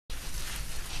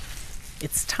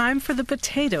It's time for the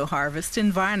potato harvest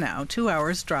in Warnau, 2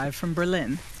 hours' drive from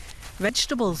Berlin.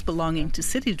 Vegetables belonging to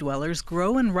city dwellers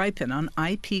grow and ripen on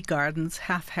IP Garden's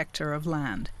half-hectare of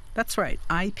land. That's right,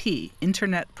 IP,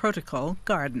 Internet Protocol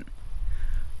Garden.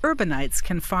 Urbanites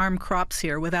can farm crops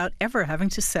here without ever having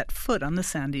to set foot on the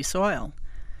sandy soil.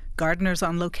 Gardeners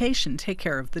on location take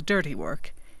care of the dirty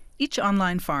work. Each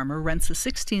online farmer rents a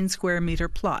 16-square-meter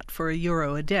plot for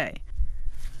 €1 a day.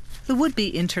 The would-be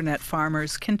internet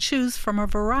farmers can choose from a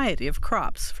variety of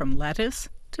crops, from lettuce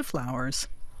to flowers.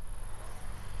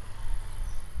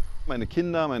 I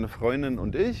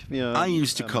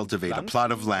used to cultivate a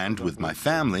plot of land with my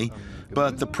family,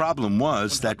 but the problem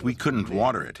was that we couldn't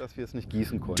water it.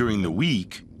 During the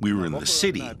week, we were in the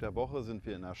city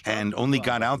and only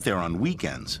got out there on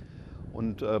weekends.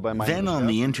 Then on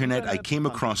the internet, I came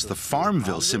across the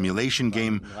Farmville simulation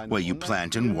game where you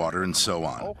plant and water and so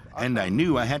on, and I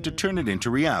knew I had to turn it into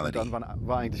reality.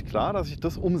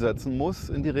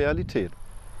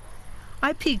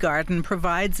 IP Garden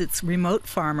provides its remote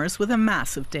farmers with a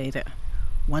mass of data.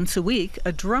 Once a week,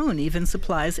 a drone even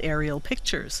supplies aerial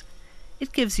pictures.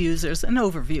 It gives users an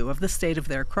overview of the state of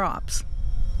their crops.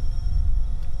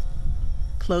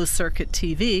 Closed-circuit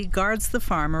TV guards the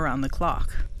farm around the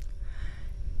clock.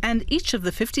 And each of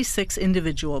the 56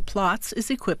 individual plots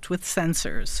is equipped with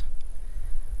sensors.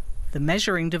 The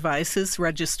measuring devices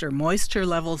register moisture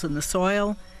levels in the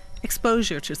soil,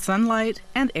 exposure to sunlight,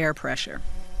 and air pressure.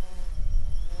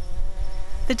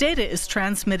 The data is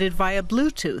transmitted via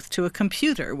Bluetooth to a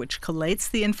computer, which collates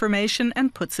the information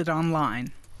and puts it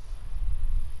online.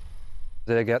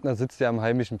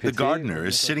 The gardener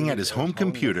is sitting at his home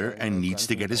computer and needs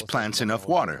to get his plants enough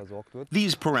water.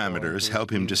 These parameters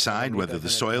help him decide whether the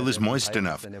soil is moist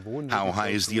enough, how high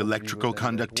is the electrical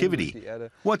conductivity,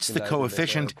 what's the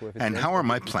coefficient, and how are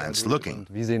my plants looking.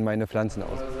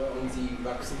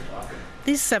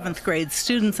 These 7th grade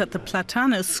students at the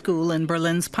Platanus School in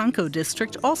Berlin's Pankow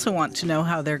district also want to know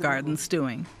how their garden's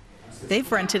doing.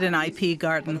 They've rented an IP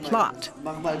Garden plot.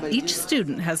 Each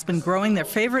student has been growing their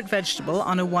favorite vegetable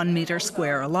on a 1-meter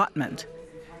square allotment.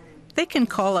 They can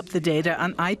call up the data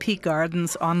on IP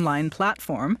Garden's online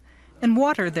platform and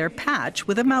water their patch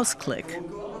with a mouse click.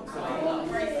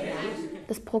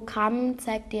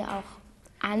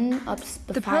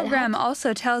 The program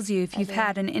also tells you if you've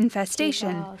had an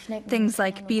infestation, things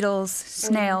like beetles,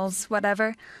 snails,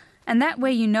 whatever. And that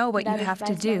way you know what you have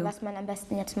to do.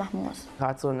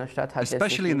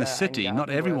 Especially in the city,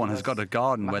 not everyone has got a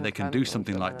garden where they can do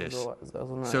something like this.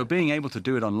 So being able to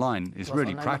do it online is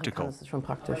really practical.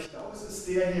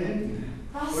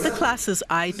 The class's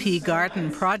IP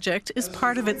Garden project is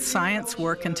part of its science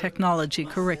work and technology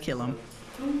curriculum.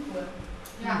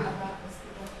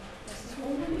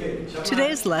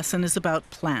 Today's lesson is about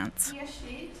plants.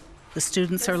 The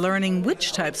students are learning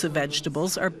which types of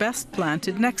vegetables are best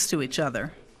planted next to each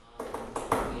other.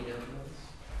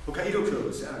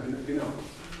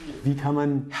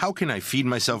 How can I feed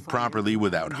myself properly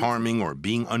without harming or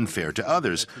being unfair to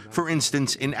others, for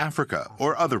instance, in Africa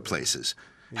or other places?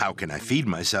 How can I feed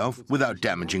myself without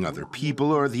damaging other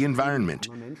people or the environment?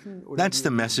 That's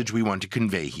the message we want to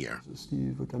convey here.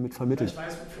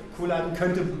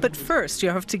 But first, you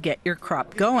have to get your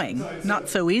crop going. Not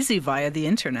so easy via the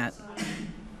internet.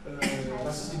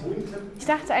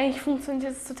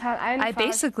 I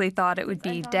basically thought it would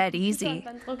be dead easy.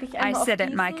 I sit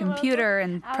at my computer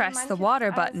and press the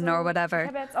water button or whatever.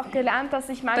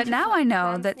 But now I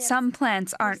know that some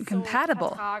plants aren't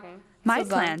compatible. My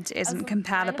plant isn't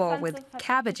compatible with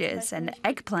cabbages and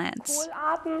eggplants.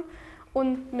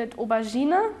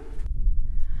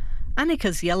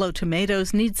 Annika's yellow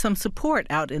tomatoes need some support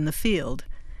out in the field.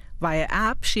 Via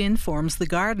app, she informs the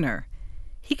gardener.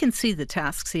 He can see the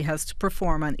tasks he has to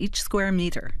perform on each square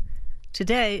meter.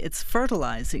 Today, it's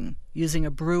fertilizing, using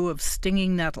a brew of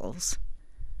stinging nettles.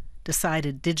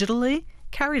 Decided digitally,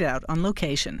 carried out on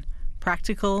location.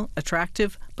 Practical,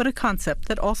 attractive, but a concept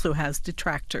that also has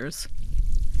detractors.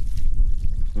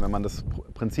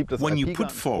 When you put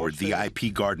forward the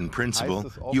IP Garden principle,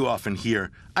 you often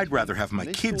hear, "I'd rather have my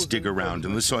kids dig around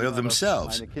in the soil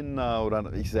themselves."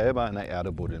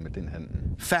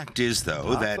 Fact is,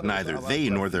 though, that neither they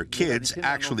nor their kids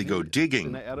actually go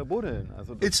digging.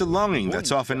 It's a longing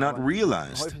that's often not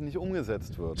realized.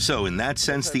 So in that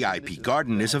sense, the IP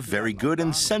Garden is a very good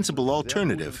and sensible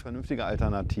alternative.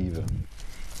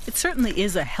 It certainly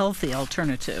is a healthy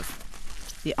alternative.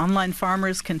 The online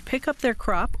farmers can pick up their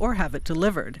crop or have it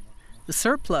delivered. The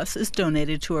surplus is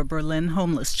donated to a Berlin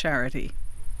homeless charity.